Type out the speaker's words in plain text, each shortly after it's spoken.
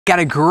Got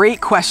a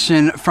great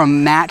question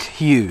from Matt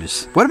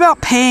Hughes. What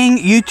about paying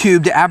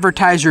YouTube to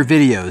advertise your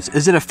videos?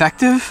 Is it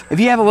effective?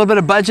 If you have a little bit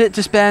of budget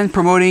to spend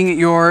promoting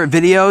your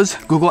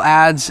videos, Google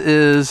Ads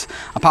is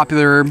a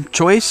popular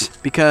choice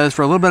because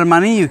for a little bit of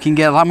money, you can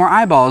get a lot more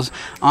eyeballs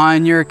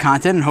on your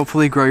content and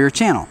hopefully grow your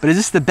channel. But is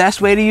this the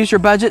best way to use your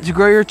budget to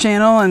grow your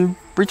channel and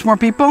reach more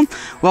people?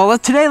 Well,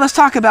 today let's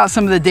talk about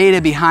some of the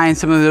data behind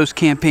some of those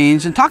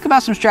campaigns and talk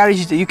about some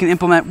strategies that you can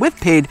implement with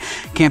paid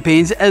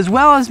campaigns, as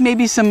well as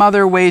maybe some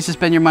other ways to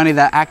spend your money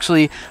that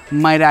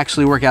might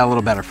actually work out a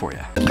little better for you.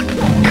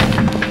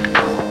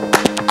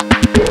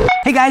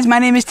 Hey guys, my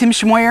name is Tim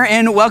Schmoyer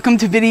and welcome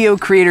to Video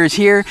Creators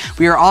Here.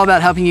 We are all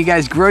about helping you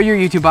guys grow your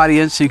YouTube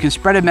audience so you can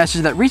spread a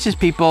message that reaches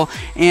people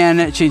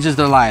and changes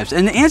their lives.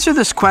 And to answer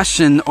this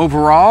question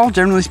overall,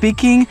 generally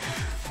speaking,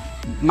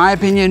 my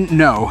opinion,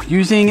 no.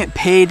 Using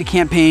paid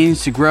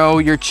campaigns to grow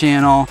your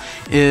channel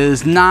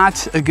is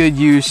not a good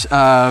use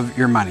of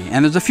your money.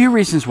 And there's a few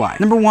reasons why.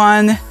 Number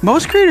one,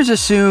 most creators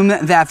assume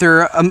that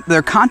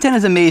their content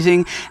is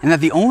amazing and that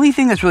the only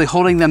thing that's really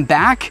holding them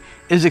back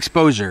is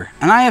exposure.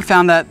 And I have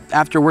found that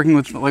after working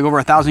with like over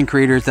 1,000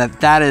 creators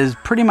that is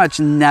pretty much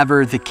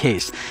never the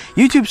case.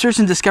 YouTube search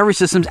and discovery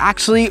systems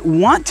actually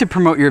want to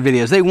promote your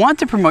videos. They want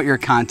to promote your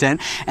content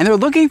and they're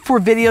looking for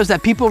videos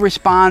that people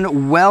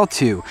respond well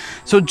to.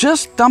 So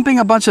just dumping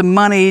a bunch of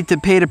money to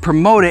pay to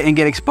promote it and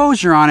get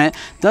exposure on it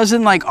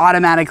doesn't like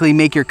automatically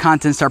make your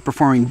content start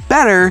performing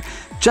better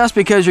just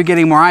because you're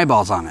getting more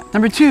eyeballs on it.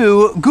 Number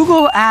two,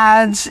 Google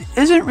Ads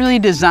isn't really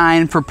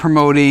designed for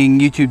promoting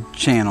YouTube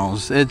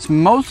channels. It's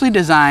mostly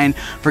designed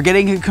for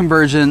getting a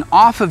conversion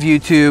off of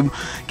YouTube,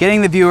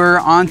 getting the viewer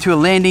onto a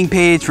landing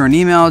page for an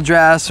email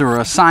address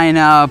or a sign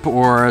up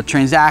or a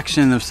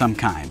transaction of some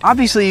kind.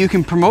 Obviously, you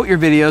can promote your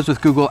videos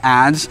with Google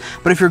Ads,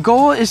 but if your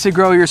goal is to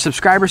grow your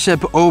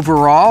subscribership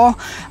overall,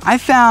 I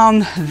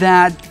found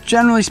that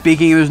generally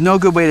speaking, there's no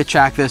good way to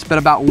track this, but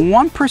about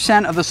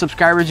 1% of the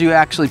subscribers you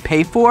actually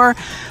pay for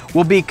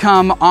will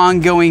become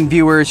ongoing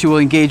viewers who will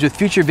engage with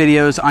future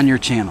videos on your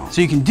channel.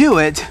 So you can do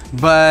it,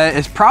 but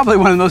it's probably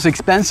one of the most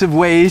expensive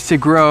ways to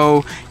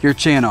grow your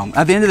channel.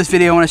 At the end of this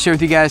video, I want to share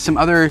with you guys some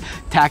other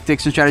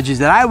tactics and strategies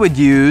that I would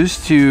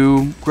use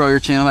to grow your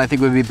channel that I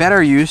think would be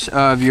better use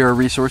of your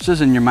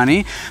resources and your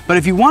money. But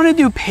if you want to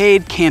do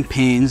paid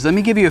campaigns, let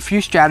me give you a few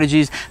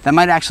strategies that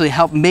might actually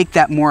help make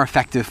that more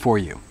effective for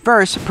you.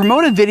 First,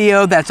 promote a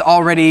video that's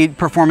already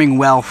performing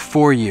well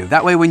for you.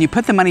 That way, when you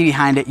put the money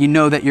behind it, you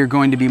know that you're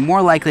going to be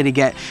more likely to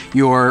get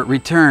your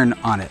return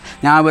on it.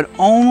 Now, I would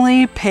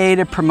only pay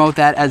to promote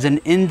that as an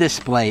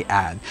in-display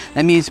ad.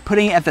 That means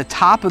putting it at the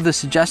top of the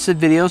suggested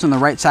videos on the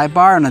right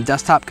sidebar on a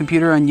desktop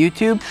computer on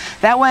YouTube.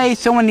 That way,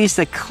 someone needs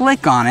to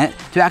click on it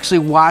to actually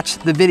watch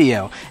the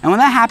video. And when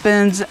that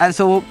happens, it's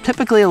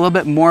typically a little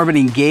bit more of an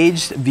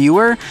engaged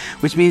viewer,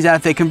 which means that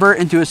if they convert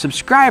into a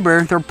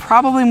subscriber, they're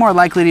probably more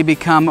likely to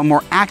become a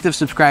more active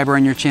subscriber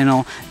on your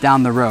channel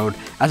down the road,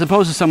 as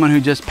opposed to someone who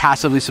just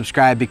passively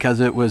subscribed because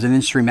it was an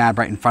in-stream ad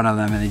right in front of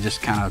them and they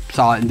just kind of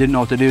saw it and didn't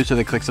know what to do, so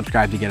they clicked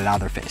subscribe to get it out of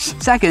their face.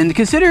 Second,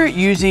 consider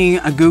using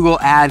a Google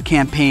ad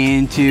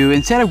campaign to,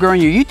 instead of growing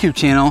your YouTube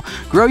channel,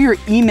 grow your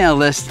email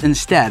list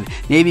instead.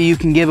 Maybe you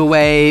can give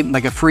away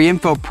like a free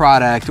info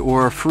product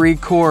or a free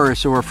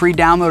course or a free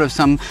download of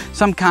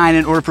some kind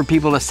in order for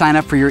people to sign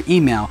up for your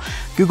email.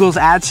 Google's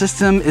ad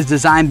system is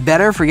designed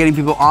better for getting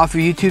people off of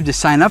YouTube to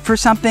sign up for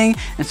something,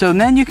 and so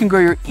then you can grow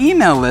your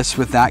email list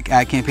with that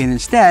ad campaign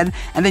instead,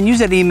 and then use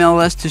that email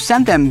list to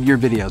send them your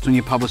videos when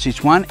you publish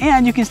each one,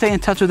 and you can stay in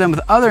touch with them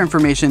with other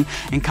information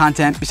and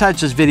content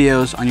besides just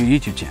videos on your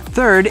YouTube channel.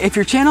 Third, if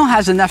your channel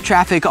has enough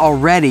traffic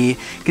already,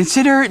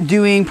 consider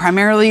doing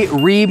primarily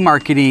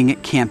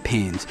remarketing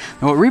campaigns.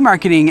 Now, what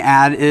remarketing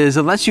ad is,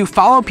 it lets you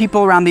follow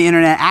people around the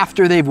internet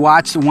after they've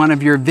watched one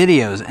of your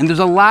videos, and there's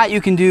a lot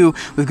you can do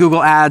with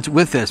Google Ads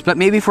with this. But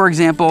maybe, for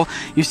example,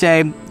 you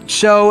say,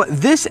 show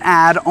this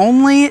ad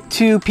only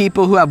to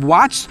people who have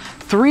watched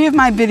 3 of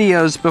my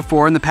videos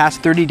before in the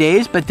past 30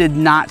 days, but did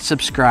not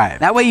subscribe.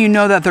 That way you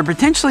know that they're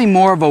potentially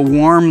more of a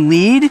warm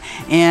lead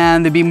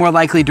and they'd be more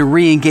likely to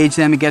re-engage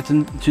them and get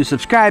them to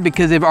subscribe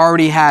because they've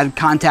already had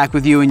contact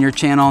with you and your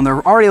channel and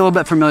they're already a little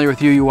bit familiar with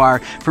who you are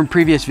from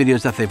previous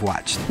videos that they've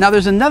watched. Now,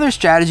 there's another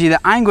strategy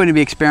that I'm going to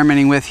be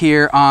experimenting with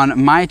here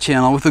on my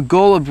channel with the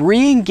goal of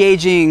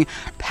re-engaging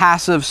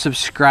passive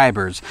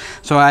subscribers.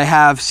 So I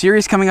have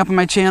series coming up on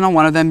my channel.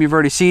 One of them you've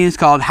already seen is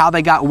called How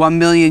They Got 1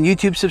 Million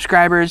YouTube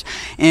Subscribers,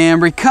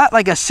 and we cut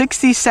like a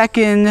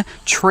 60-second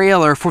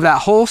trailer for that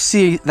whole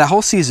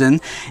season,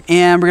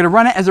 and we're gonna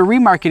run it as a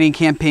remarketing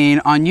campaign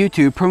on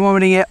YouTube,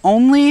 promoting it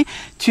only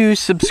to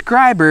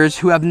subscribers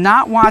who have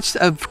not watched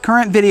a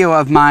current video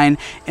of mine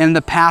in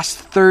the past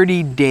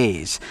 30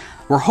 days.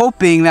 we're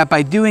hoping that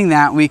by doing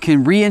that, we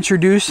can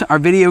reintroduce our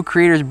Video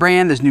Creators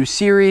brand, this new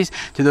series,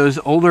 to those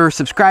older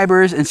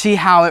subscribers and see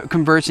how it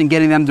converts in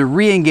getting them to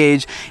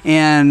re-engage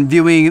and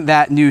viewing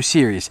that new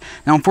series.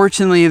 Now,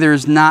 unfortunately,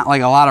 there's not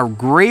like a lot of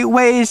great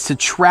ways to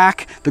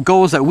track the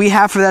goals that we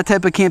have for that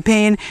type of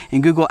campaign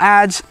in Google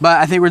Ads, but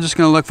I think we're just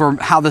going to look for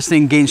how this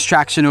thing gains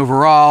traction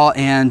overall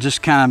and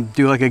just kind of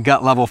do like a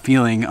gut level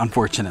feeling,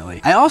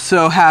 unfortunately. I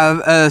also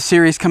have a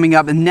series coming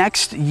up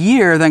next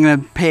year that I'm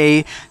going to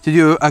pay to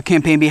do a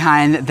campaign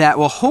behind that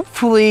will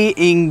hopefully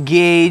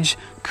engage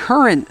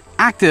current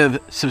active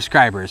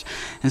subscribers.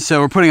 And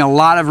so we're putting a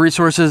lot of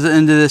resources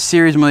into this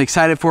series. I'm really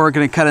excited for it.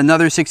 Going to cut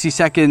another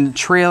 60-second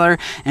trailer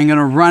and going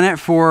to run it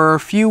for a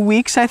few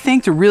weeks, I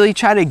think, to really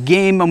try to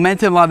gain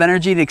momentum, a lot of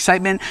energy and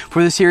excitement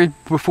for the series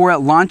before it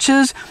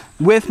launches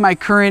with my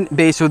current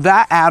base. So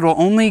that ad will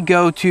only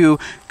go to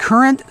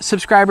current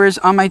subscribers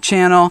on my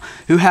channel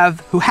who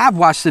have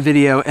watched the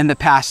video in the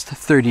past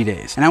 30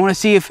 days. And I want to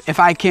see if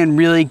I can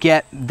really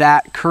get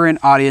that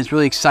current audience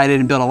really excited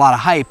and build a lot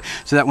of hype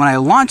so that when I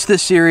launch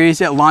this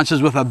series, it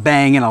launches with a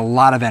bang and a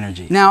lot of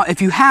energy. Now,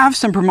 if you have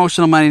some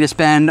promotional money to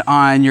spend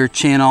on your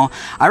channel,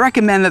 I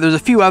recommend that there's a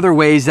few other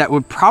ways that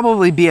would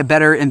probably be a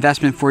better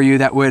investment for you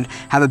that would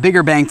have a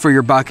bigger bang for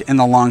your buck in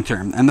the long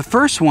term. And the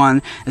first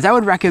one is I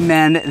would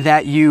recommend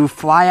that you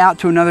fly out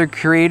to another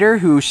creator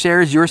who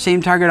shares your same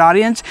target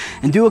audience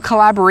and do a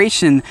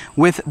collaboration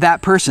with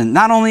that person.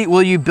 Not only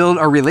will you build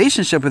a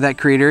relationship with that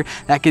creator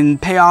that can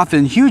pay off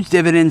in huge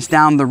dividends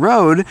down the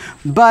road,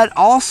 but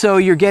also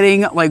you're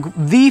getting like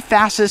the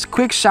fastest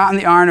quick shot in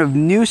the arm of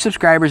new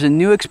subscribers and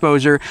new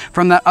exposure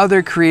from that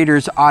other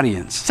creator's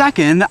audience.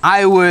 Second,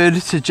 I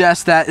would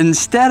suggest that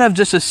instead of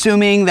just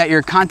assuming that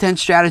your content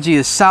strategy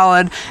is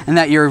solid and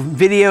that your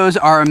videos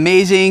are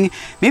amazing,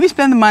 maybe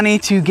spend the money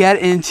to get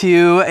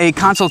into a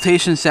consultation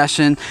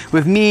session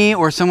with me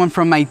or someone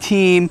from my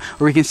team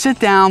where we can sit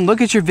down, look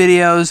at your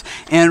videos,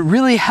 and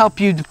really help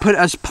you to put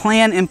a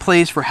plan in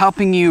place for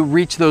helping you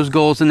reach those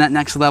goals in that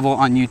next level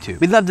on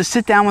YouTube. We'd love to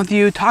sit down with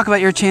you, talk about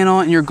your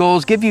channel and your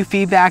goals, give you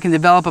feedback, and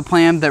develop a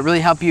plan that really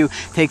help you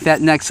take that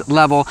next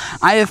level.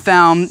 I have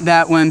found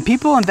that when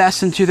people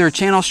invest into their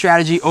channel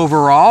strategy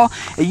overall,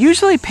 it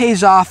usually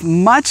pays off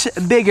much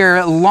bigger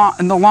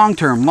in the long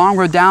term,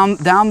 longer down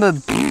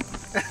the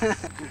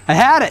I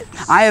had it.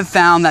 I have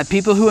found that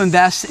people who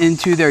invest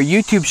into their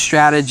YouTube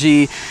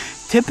strategy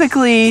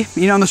typically,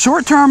 in the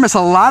short term, it's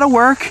a lot of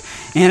work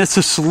and it's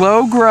a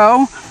slow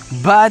grow.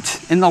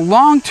 But in the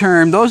long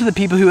term, those are the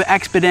people who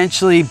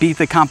exponentially beat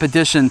the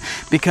competition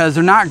because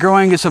they're not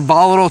growing as a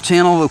volatile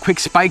channel with quick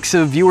spikes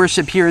of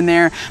viewership here and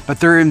there,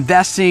 but they're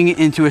investing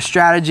into a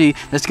strategy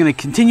that's going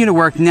to continue to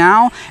work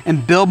now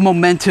and build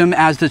momentum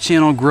as the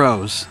channel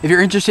grows. If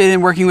you're interested in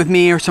working with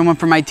me or someone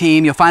from my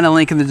team, you'll find a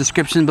link in the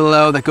description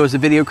below that goes to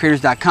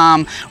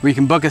videocreators.com where you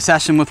can book a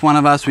session with one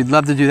of us. We'd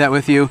love to do that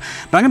with you.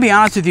 But I'm going to be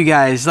honest with you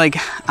guys, like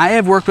I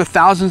have worked with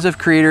thousands of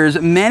creators.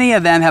 Many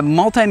of them have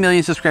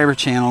multi-million subscriber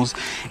channels.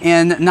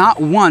 And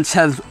not once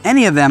have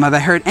I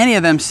heard any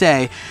of them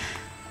say,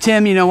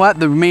 Tim, you know what?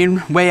 The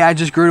main way I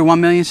just grew to 1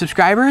 million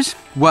subscribers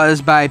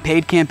was by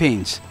paid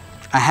campaigns.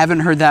 I haven't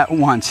heard that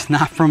once,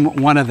 not from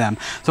one of them.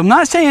 So I'm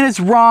not saying it's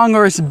wrong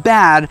or it's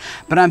bad,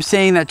 but I'm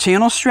saying that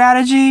channel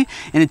strategy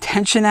and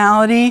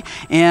intentionality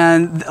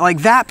and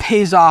like that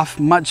pays off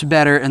much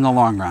better in the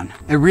long run.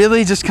 It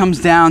really just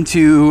comes down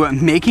to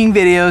making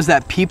videos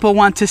that people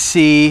want to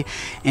see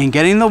and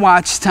getting the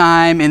watch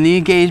time and the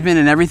engagement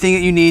and everything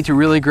that you need to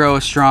really grow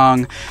a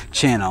strong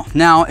channel.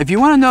 Now, if you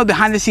want to know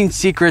behind the scenes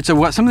secrets of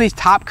what some of these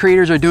top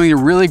creators are doing to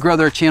really grow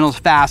their channels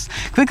fast,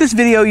 click this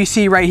video you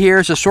see right here.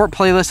 It's a short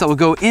playlist that will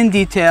go in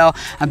detail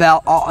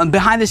about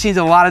behind the scenes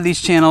of a lot of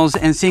these channels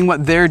and seeing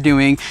what they're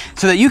doing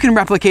so that you can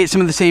replicate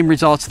some of the same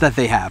results that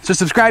they have. So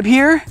subscribe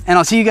here and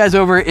I'll see you guys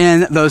over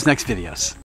in those next videos.